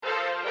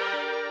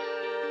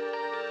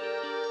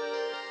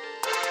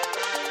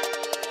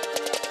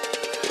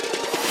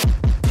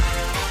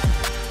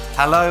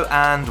Hello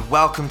and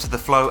welcome to the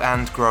Flow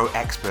and Grow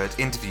Expert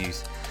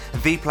Interviews,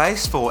 the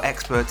place for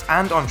experts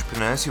and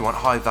entrepreneurs who want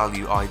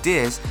high-value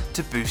ideas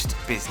to boost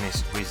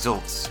business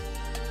results.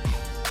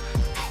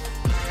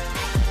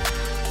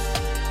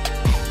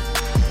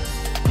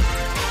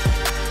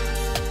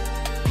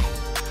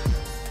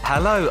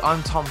 Hello,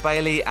 I'm Tom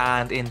Bailey,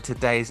 and in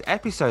today's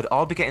episode,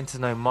 I'll be getting to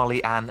know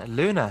Molly-Ann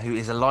Luna, who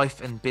is a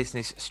life and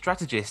business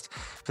strategist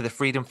for the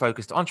Freedom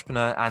Focused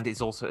Entrepreneur and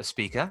is also a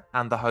speaker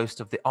and the host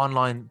of the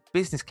online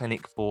business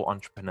clinic for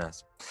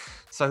entrepreneurs.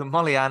 So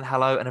Molly-Ann,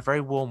 hello, and a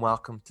very warm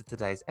welcome to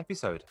today's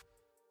episode.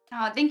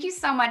 Oh, thank you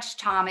so much,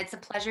 Tom. It's a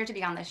pleasure to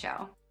be on the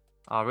show.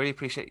 I really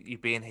appreciate you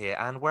being here.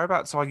 And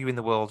whereabouts are you in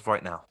the world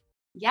right now?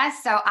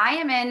 Yes, so I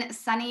am in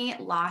sunny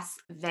Las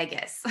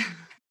Vegas.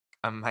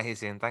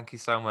 Amazing. Thank you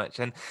so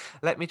much. And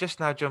let me just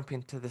now jump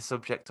into the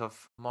subject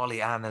of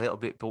Molly-Ann a little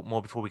bit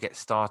more before we get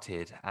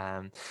started.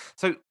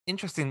 So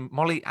interesting,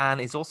 Molly-Ann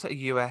is also a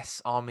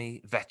US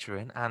Army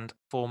veteran and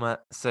former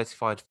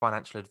certified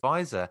financial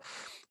advisor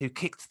who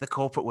kicked the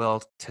corporate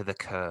world to the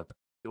curb.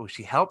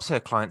 She helps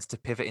her clients to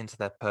pivot into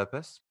their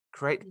purpose,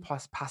 create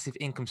passive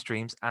income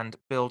streams, and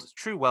build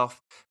true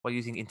wealth by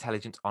using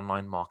intelligent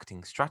online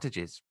marketing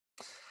strategies.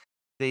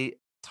 The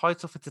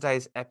title for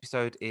today's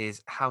episode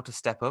is How to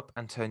Step Up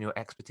and Turn Your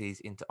Expertise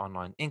into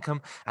Online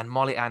Income. And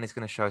Molly-Ann is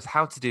going to show us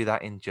how to do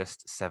that in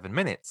just 7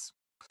 minutes.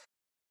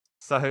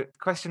 So,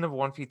 question number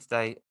one for you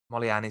today,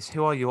 Molly-Ann, is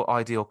who are your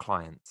ideal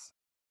clients?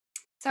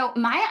 So,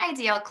 my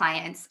ideal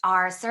clients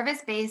are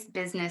service based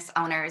business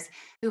owners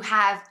who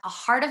have a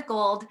heart of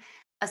gold,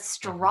 a Mhm.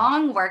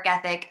 strong work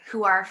ethic,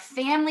 who are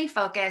family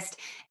focused,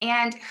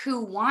 and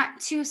who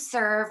want to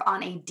serve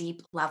on a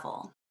deep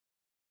level.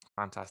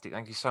 Fantastic.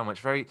 Thank you so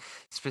much. Very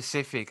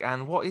specific.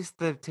 And what is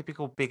the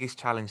typical biggest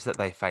challenge that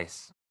they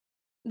face?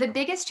 The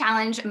biggest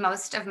challenge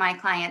most of my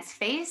clients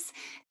face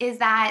is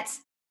that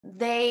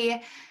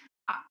they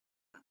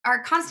are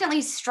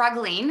constantly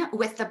struggling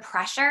with the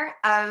pressure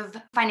of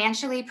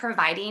financially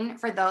providing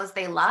for those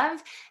they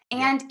love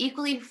Yeah. and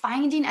equally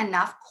finding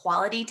enough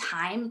quality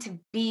time to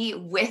be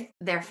with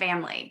their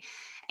family.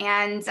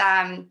 And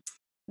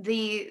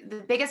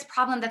the biggest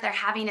problem that they're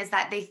having is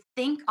that they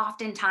think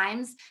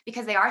oftentimes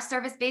because they are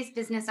service-based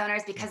business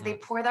owners, because they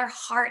Mhm. pour their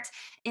heart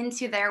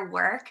into their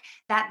work,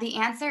 that the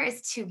answer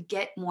is to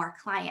get more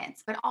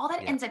clients, but all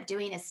that Yeah. ends up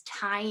doing is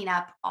tying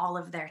up all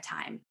of their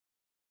time.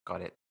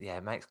 Got it. Yeah,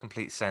 it makes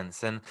complete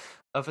sense. And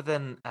other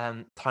than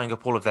tying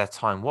up all of their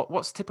time,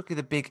 what's typically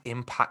the big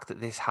impact that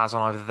this has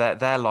on either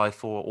their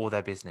life or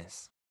their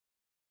business?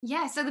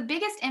 Yeah, so the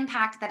biggest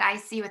impact that I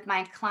see with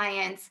my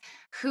clients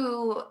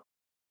who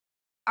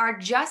are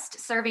just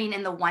serving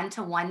in the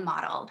one-to-one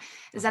model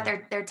is that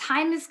Hmm. their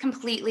time is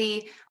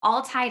completely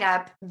all tied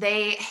up.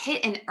 They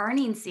hit an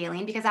earning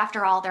ceiling because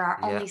after all there are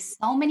Yeah. only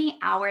so many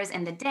hours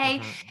in the day,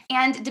 Hmm.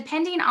 and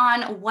depending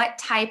on what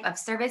type of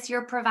service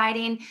you're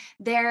providing,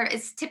 there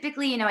is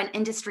typically, an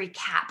industry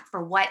cap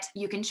for what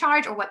you can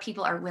charge or what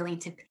people are willing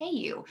to pay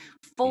you Yeah.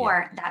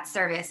 for that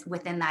service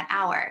within that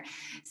hour.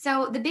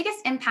 So the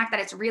biggest impact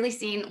that it's really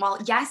seen,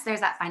 well, yes,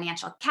 there's that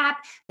financial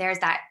cap, there's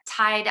that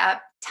tied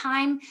up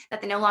time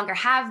that they no longer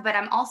have, but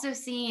I'm also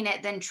seeing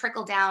it then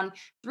trickle down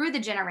through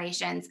the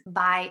generations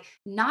by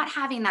not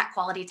having that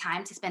quality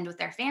time to spend with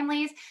their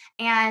families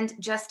and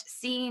just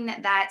seeing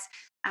that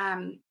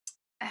um,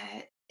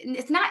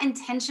 it's not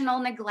intentional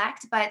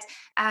neglect, but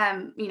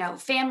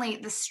family,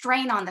 the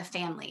strain on the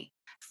family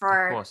Of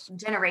for course.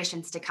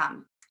 generations to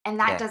come.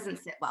 And that Yeah. doesn't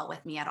sit well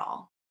with me at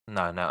all.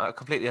 No, I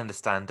completely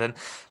understand. And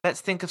let's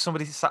think of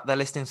somebody sat there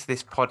listening to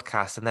this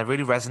podcast and they're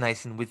really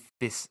resonating with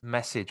this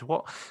message.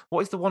 What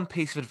is the one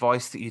piece of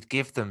advice that you'd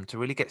give them to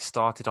really get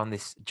started on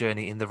this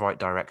journey in the right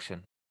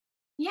direction?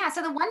 Yeah.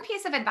 So, the one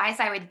piece of advice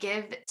I would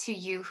give to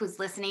you who's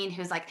listening,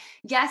 who's like,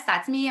 yes,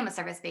 that's me. I'm a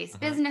service based Hmm.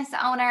 business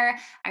owner.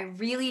 I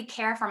really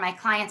care for my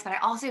clients, but I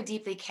also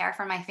deeply care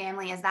for my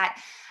family, is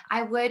that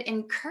I would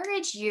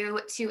encourage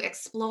you to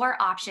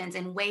explore options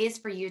and ways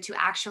for you to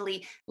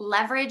actually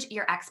leverage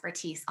your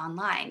expertise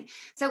online.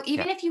 So, Yeah.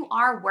 even if you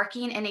are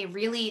working in a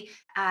really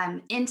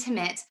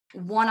intimate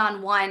one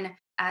on one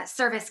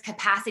service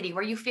capacity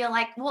where you feel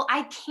like, well,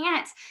 I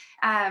can't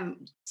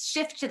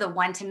shift to the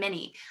one to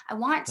many. I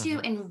want to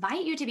Hmm.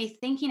 invite you to be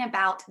thinking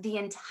about the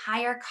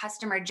entire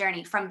customer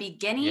journey from Yeah.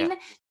 beginning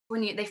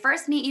when they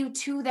first meet you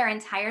to their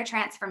entire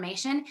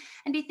transformation,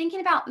 and be thinking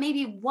about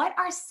maybe what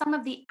are some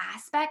of the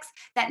aspects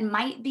that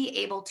might be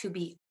able to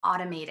be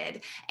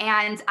automated.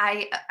 And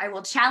I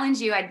will challenge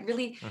you. I'd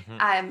really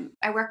Hmm.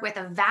 I work with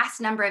a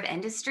vast number of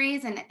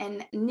industries,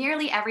 and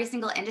nearly every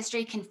single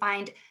industry can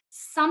find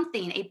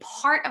something, a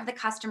part of the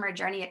customer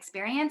journey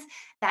experience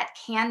that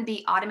can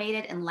be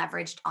automated and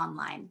leveraged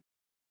online.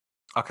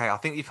 Okay, I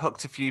think you've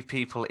hooked a few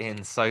people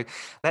in. So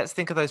let's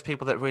think of those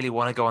people that really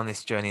want to go on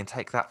this journey and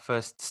take that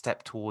first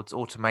step towards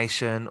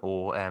automation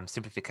or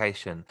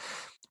simplification.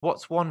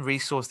 What's one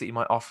resource that you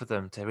might offer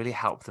them to really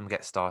help them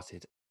get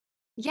started?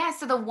 Yeah,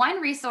 so the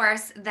one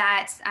resource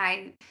that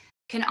I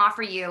can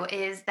offer you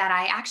is that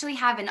I actually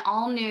have an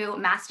all new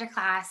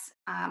masterclass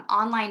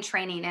online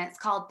training, and it's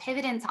called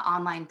Pivot into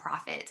Online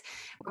Profit,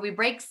 where we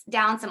break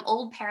down some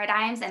old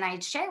paradigms. And I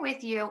share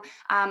with you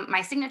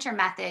my signature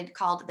method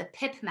called the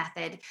PIP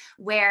method,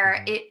 where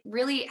Hmm. it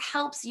really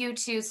helps you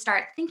to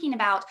start thinking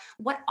about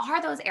what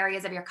are those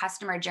areas of your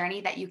customer journey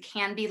that you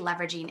can be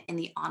leveraging in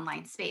the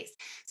online space.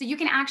 So you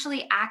can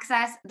actually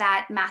access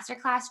that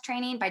masterclass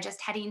training by just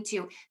heading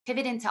to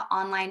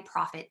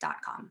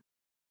pivotintoonlineprofit.com.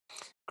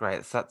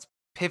 Great. So that's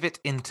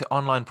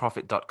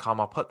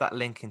pivotintoonlineprofit.com. I'll put that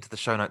link into the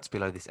show notes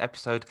below this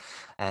episode,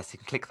 so you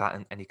can click that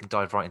and you can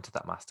dive right into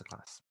that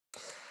masterclass.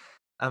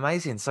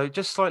 Amazing. So,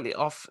 just slightly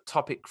off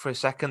topic for a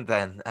second,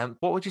 then,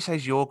 what would you say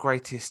is your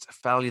greatest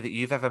failure that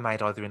you've ever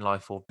made, either in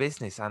life or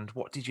business, and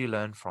what did you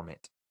learn from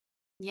it?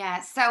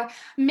 Yeah, so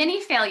many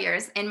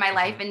failures in my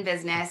life Hmm. and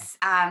business,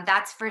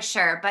 that's for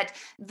sure. But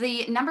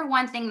the number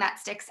one thing that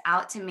sticks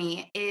out to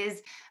me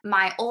is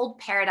my old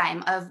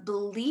paradigm of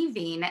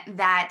believing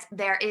that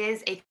there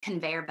is a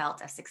conveyor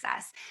belt of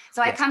success.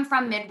 So I Yeah. come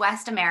from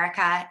Midwest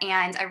America,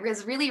 and I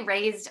was really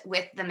raised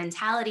with the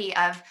mentality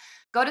of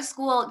go to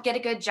school, get a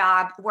good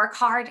job, work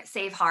hard,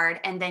 save hard,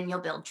 and then you'll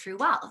build true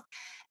wealth.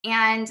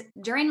 And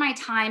during my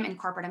time in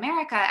corporate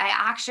America, I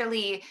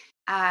actually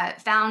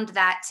found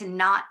that to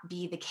not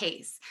be the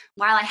case.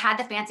 While I had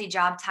the fancy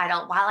job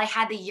title, while I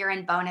had the year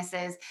end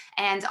bonuses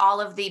and all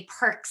of the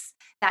perks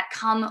that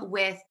come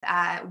with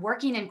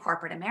working in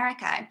corporate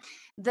America,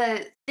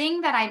 the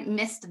thing that I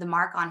missed the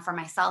mark on for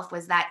myself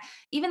was that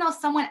even though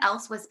someone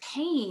else was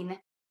paying,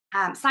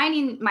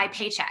 signing my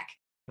paycheck,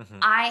 Hmm.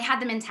 I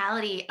had the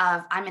mentality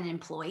of I'm an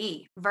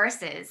employee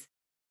versus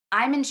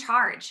I'm in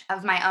charge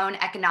of my own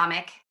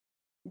economic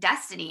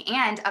destiny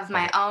and of Got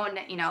my it. own,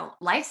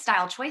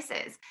 lifestyle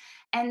choices.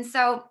 And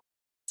so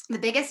the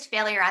biggest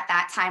failure at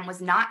that time was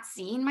not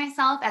seeing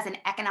myself as an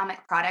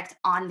economic product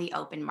on the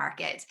open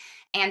market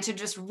and to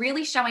just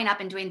really showing up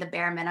and doing the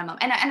bare minimum.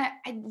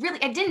 I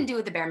didn't Mm.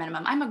 do the bare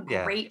minimum. I'm a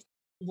Yeah. great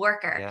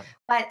worker. Yeah.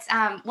 But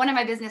one of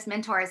my business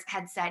mentors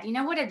had said, you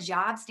know what a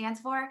job stands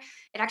for?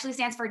 It actually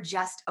stands for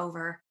just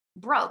over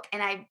broke.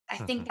 And I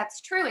think Hmm.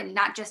 that's true in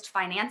not just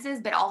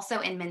finances, but also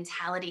in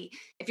mentality.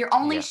 If you're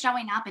only Yeah.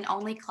 showing up and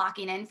only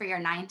clocking in for your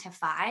 9 to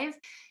 5,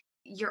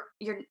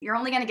 you're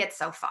only going to get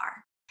so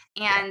far.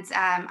 Yeah. And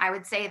I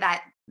would say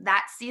that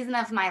that season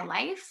of my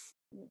life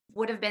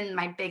would have been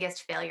my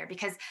biggest failure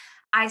because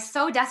I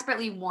so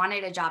desperately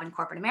wanted a job in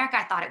corporate America.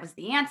 I thought it was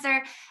the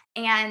answer.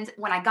 And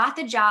when I got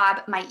the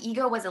job, my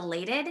ego was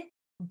elated,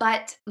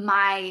 but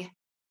my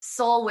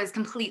soul was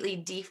completely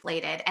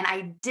deflated. And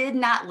I did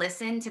not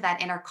listen to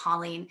that inner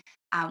calling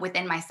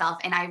within myself.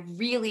 And I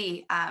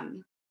really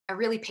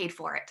paid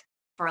for it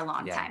for a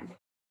long Yeah. time.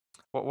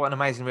 What an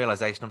amazing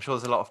realization. I'm sure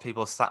there's a lot of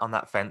people sat on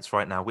that fence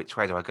right now. Which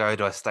way do I go?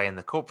 Do I stay in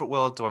the corporate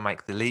world? Do I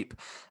make the leap?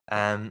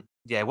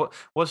 Yeah. What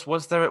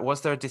was there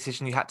a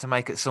decision you had to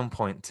make at some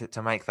point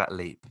to make that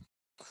leap?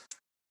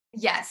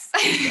 Yes.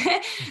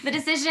 Yeah. The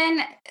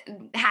decision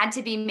had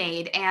to be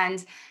made,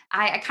 and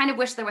I kind of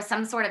wish there was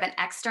some sort of an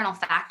external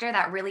factor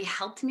that really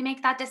helped me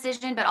make that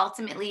decision, but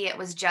ultimately, it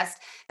was just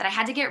that I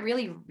had to get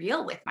really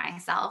real with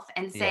myself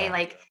and say, Yeah.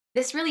 like,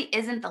 "This really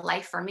isn't the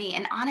life for me."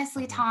 And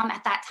honestly, Hmm. Tom,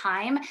 at that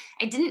time,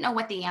 I didn't know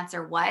what the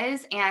answer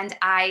was, and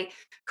I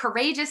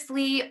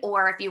courageously,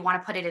 or if you wanna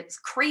put it as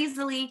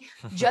crazily,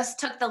 just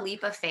took the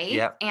leap of faith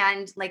Yeah.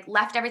 and, like,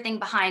 left everything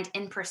behind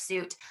in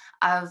pursuit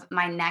of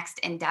my next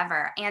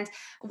endeavor. And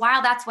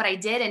while that's what I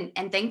did,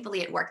 and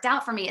thankfully it worked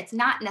out for me, it's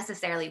not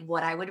necessarily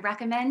what I would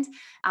recommend.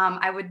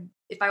 I would,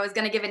 if I was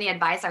going to give any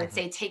advice, I would Hmm.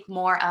 say take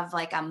more of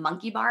like a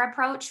monkey bar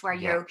approach where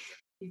Yeah.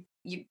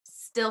 you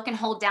still can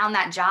hold down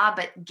that job,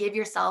 but give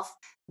yourself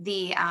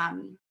the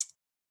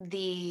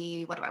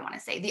what do I want to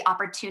say, the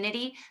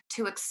opportunity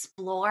to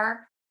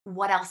explore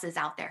what else is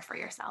out there for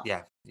yourself.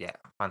 Yeah, yeah,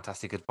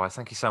 fantastic advice.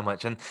 Thank you so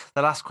much. And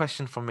the last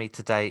question from me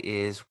today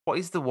is, what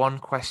is the one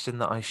question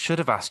that I should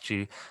have asked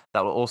you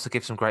that will also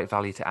give some great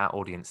value to our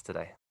audience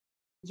today?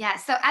 Yeah.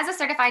 So, as a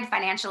certified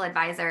financial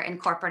advisor in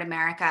corporate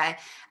America,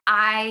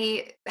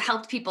 I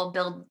helped people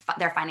build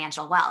their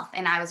financial wealth.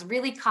 And I was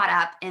really caught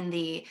up in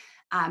the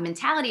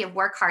mentality of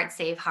work hard,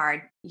 save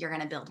hard, you're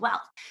going to build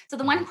wealth. So,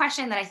 the one Hmm.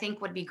 question that I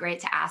think would be great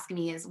to ask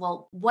me is,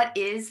 well, what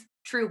is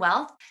true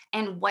wealth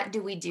and what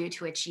do we do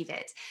to achieve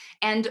it?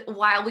 And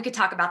while we could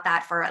talk about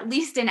that for at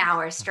least an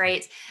hour Hmm.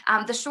 straight,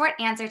 the short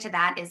answer to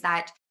that is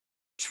that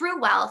true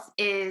wealth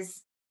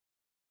is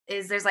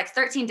there's like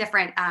 13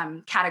 different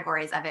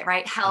categories of it,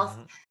 right? Health,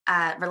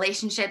 Hmm.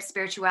 relationships,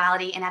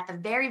 spirituality, and at the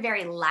very,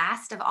 very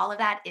last of all of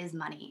that is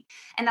money.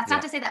 And that's not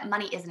Yeah, to say that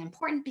money isn't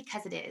important,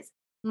 because it is.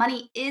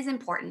 Money is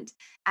important.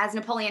 As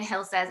Napoleon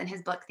Hill says in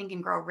his book, Think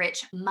and Grow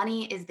Rich,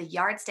 money is the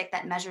yardstick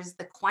that measures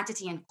the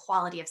quantity and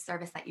quality of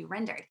service that you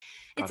rendered.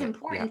 It's got it. Yeah.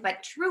 important,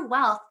 but true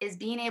wealth is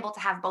being able to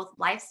have both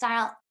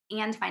lifestyle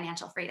and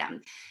financial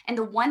freedom. And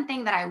the one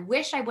thing that I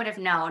wish I would have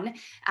known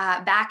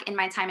back in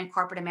my time in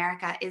corporate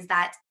America is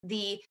that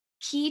the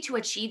key to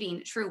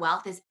achieving true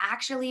wealth is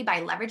actually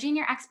by leveraging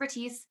your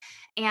expertise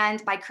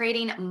and by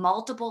creating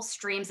multiple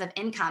streams of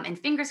income. And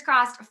fingers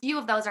crossed, a few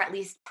of those are at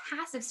least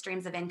passive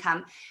streams of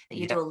income that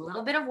you Yeah. do a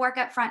little bit of work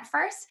up front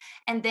first,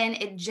 and then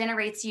it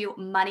generates you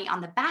money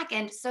on the back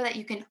end so that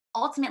you can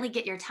ultimately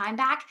get your time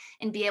back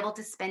and be able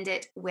to spend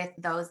it with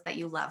those that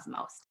you love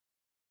most.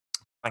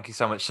 Thank you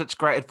so much. Such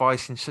great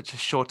advice in such a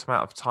short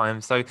amount of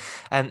time. So,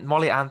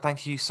 Molly Ann,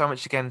 thank you so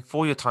much again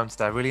for your time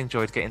today. I really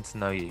enjoyed getting to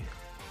know you.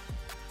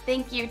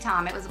 Thank you,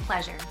 Tom. It was a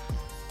pleasure.